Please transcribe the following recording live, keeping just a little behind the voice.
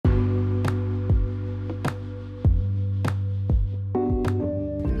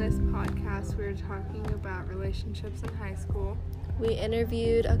relationships in high school. We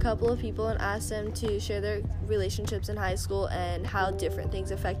interviewed a couple of people and asked them to share their relationships in high school and how different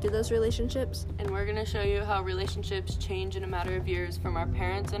things affected those relationships. And we're going to show you how relationships change in a matter of years from our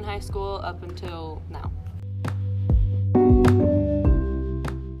parents in high school up until now.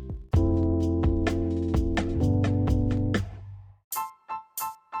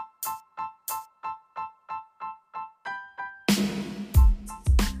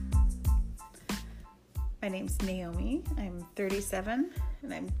 My name's Naomi. I'm 37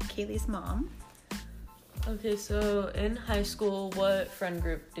 and I'm Kaylee's mom. Okay, so in high school, what friend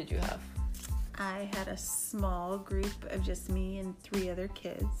group did you have? I had a small group of just me and 3 other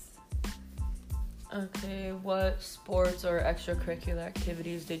kids. Okay, what sports or extracurricular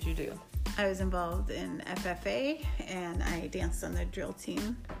activities did you do? I was involved in FFA and I danced on the drill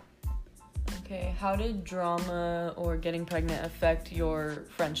team. Okay, how did drama or getting pregnant affect your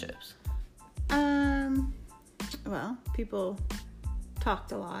friendships? Well, people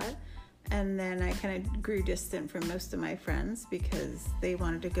talked a lot, and then I kind of grew distant from most of my friends because they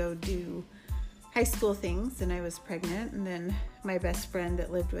wanted to go do high school things, and I was pregnant, and then my best friend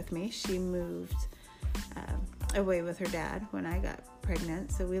that lived with me, she moved away with her dad when I got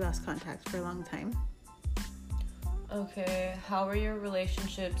pregnant, so we lost contact for a long time. Okay, how are your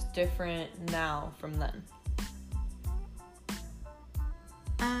relationships different now from then?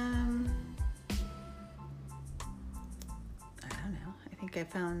 I think I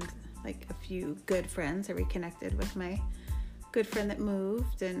found like a few good friends. I reconnected with my good friend that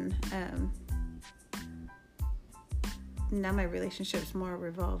moved, and now my relationships more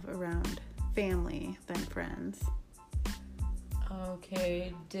revolve around family than friends.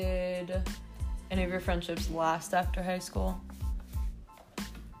 Okay, did any of your friendships last after high school?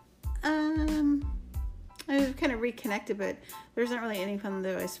 I've kind of reconnected, but there's not really anyone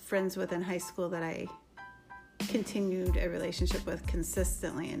that I was friends with in high school that I continued a relationship with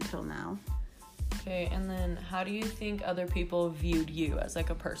consistently until now. Okay, and then how do you think other people viewed you as like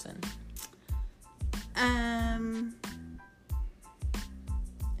a person? I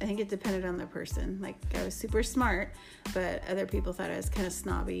think it depended on the person. Like, I was super smart, but other people thought I was kind of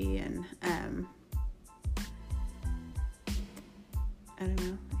snobby, and I don't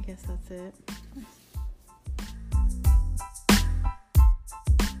know. I guess that's it.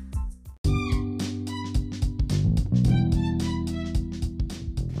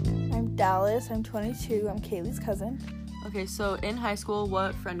 Dallas. I'm 22. I'm Kaylee's cousin. Okay, so in high school,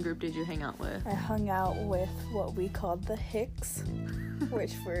 what friend group did you hang out with? I hung out with what we called the Hicks,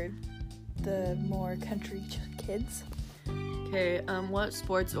 which were the more country kids. Okay, what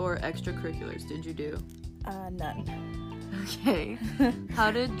sports or extracurriculars did you do? None. Okay.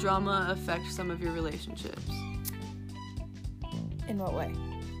 How did drama affect some of your relationships? In what way?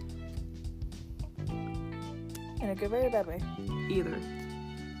 In a good way or a bad way? Either.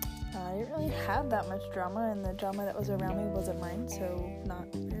 I didn't really have that much drama, and the drama that was around me wasn't mine, so not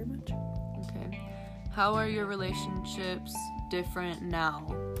very much. Okay. How are your relationships different now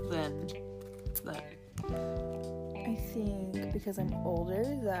than then? I think because I'm older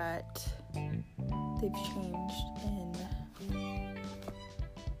that they've changed in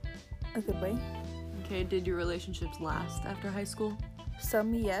a good way. Okay, did your relationships last after high school?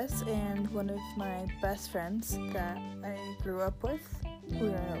 Some, yes, and one of my best friends that I grew up with, we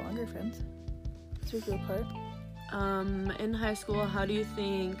are no longer friends, so we grew apart. In high school, how do you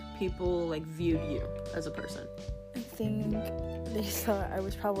think people viewed you as a person? I think they thought I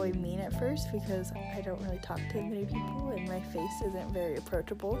was probably mean at first because I don't really talk to many people and my face isn't very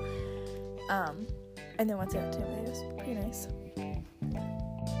approachable. And then once I got to him, it was pretty nice.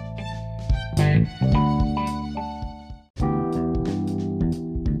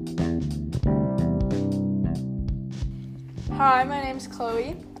 Hi, my name's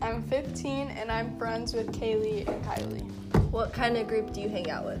Chloe. I'm 15 and I'm friends with Kaylee and Kylie. What kind of group do you hang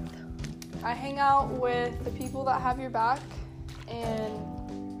out with? I hang out with the people that have your back and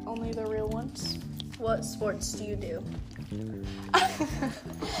only the real ones. What sports do you do?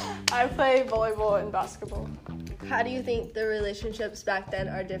 I play volleyball and basketball. How do you think the relationships back then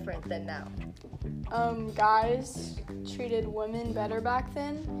are different than now? Guys treated women better back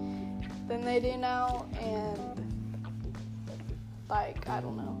then than they do now, and I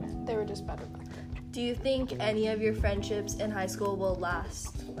don't know, they were just better back then. Do you think any of your friendships in high school will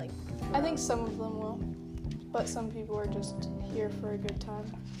last? I think some of them will, but some people are just here for a good time,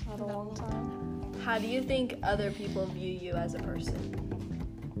 not a long time. How do you think other people view you as a person?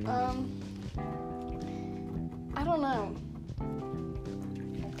 I don't know.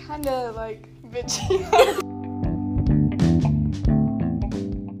 Kind of bitchy.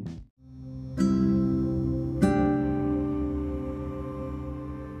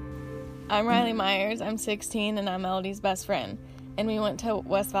 I'm Riley Myers. I'm 16 and I'm Melody's best friend. And we went to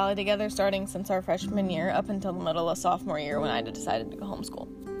West Valley together starting since our freshman year up until the middle of sophomore year when I decided to go homeschool.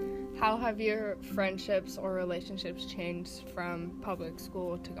 How have your friendships or relationships changed from public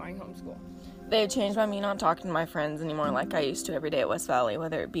school to going homeschool? They've changed by me not talking to my friends anymore like I used to every day at West Valley,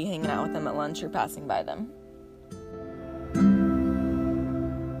 whether it be hanging out with them at lunch or passing by them.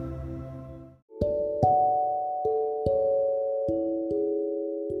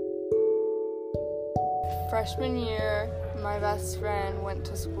 Freshman year, my best friend went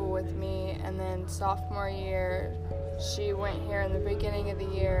to school with me, and then sophomore year, she went here in the beginning of the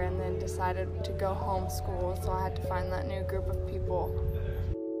year and then decided to go homeschool, so I had to find that new group of people.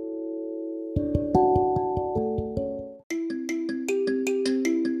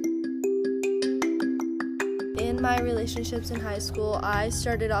 In my relationships in high school, I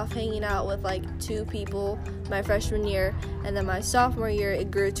started off hanging out with like 2 people my freshman year, and then my sophomore year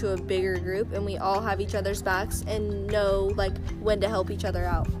it grew to a bigger group, and we all have each other's backs and know like when to help each other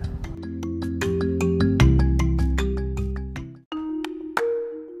out.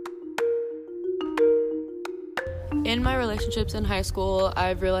 In my relationships in high school,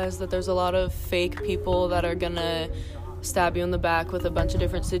 I've realized that there's a lot of fake people that are gonna stab you in the back with a bunch of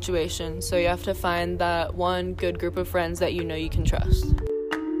different situations. So you have to find that one good group of friends that you know you can trust.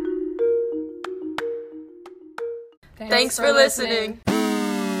 Thanks for listening.